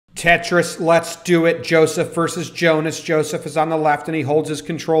Tetris, let's do it. Joseph versus Jonas. Joseph is on the left and he holds his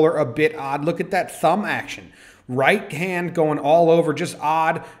controller a bit odd. Look at that thumb action. Right hand going all over, just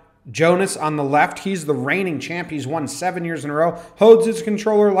odd. Jonas on the left, he's the reigning champ. He's won 7 years in a row. Holds his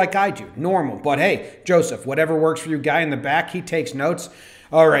controller like I do. Normal. But hey, Joseph, whatever works for you. Guy in the back, he takes notes.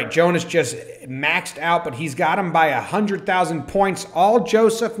 All right, Jonas just maxed out, but he's got him by 100,000 points. All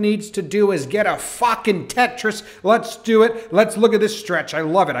Joseph needs to do is get a fucking Tetris. Let's do it. Let's look at this stretch. I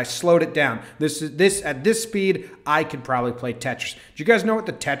love it. I slowed it down. At this speed, I could probably play Tetris. Do you guys know what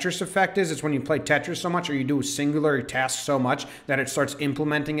the Tetris effect is? It's when you play Tetris so much or you do a singular task so much that it starts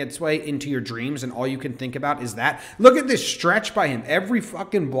implementing its way into your dreams and all you can think about is that. Look at this stretch by him. Every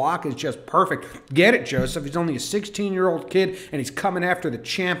fucking block is just perfect. Get it, Joseph. He's only a 16-year-old kid and he's coming after the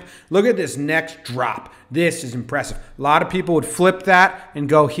champ. Look at this next drop. This is impressive. A lot of people would flip that and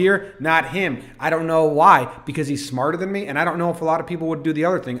go here. Not him. I don't know why, because he's smarter than me, and I don't know if a lot of people would do the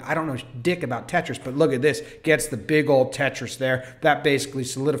other thing. I don't know dick about Tetris, but look at this. Gets the big old Tetris there. That basically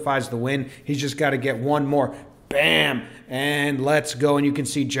solidifies the win. He's just got to get one more. Bam! And let's go. And you can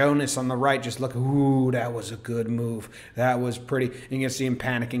see Jonas on the right. Just look. Ooh, that was a good move. That was pretty. And you can see him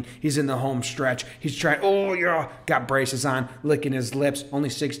panicking. He's in the home stretch. He's trying. Oh, yeah. Got braces on. Licking his lips. Only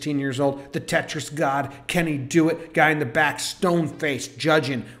 16 years old. The Tetris god. Can he do it? Guy in the back. Stone-faced.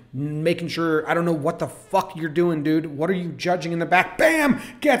 Judging. Making sure, I don't know what the fuck you're doing, dude. What are you judging in the back? Bam!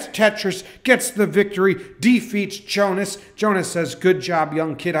 Gets Tetris, gets the victory, defeats Jonas. Jonas says, good job,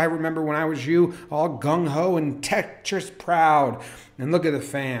 young kid. I remember when I was you, all gung-ho and Tetris proud. And look at the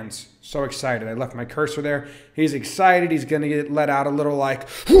fans. So excited. I left my cursor there. He's excited. He's going to get let out a little like,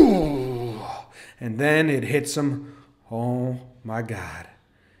 whoo! And then it hits him. Oh, my God.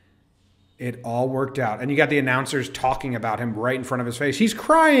 It all worked out. And you got the announcers talking about him right in front of his face. He's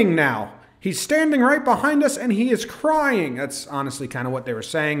crying now. He's standing right behind us and he is crying. That's honestly kind of what they were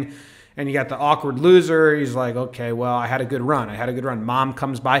saying. And you got the awkward loser. He's like, okay, well, I had a good run. I had a good run. Mom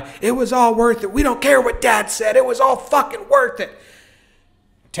comes by. It was all worth it. We don't care what Dad said. It was all fucking worth it.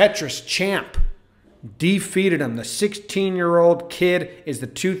 Tetris champ defeated him. The 16-year-old kid is the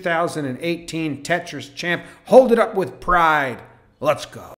 2018 Tetris champ. Hold it up with pride. Let's go.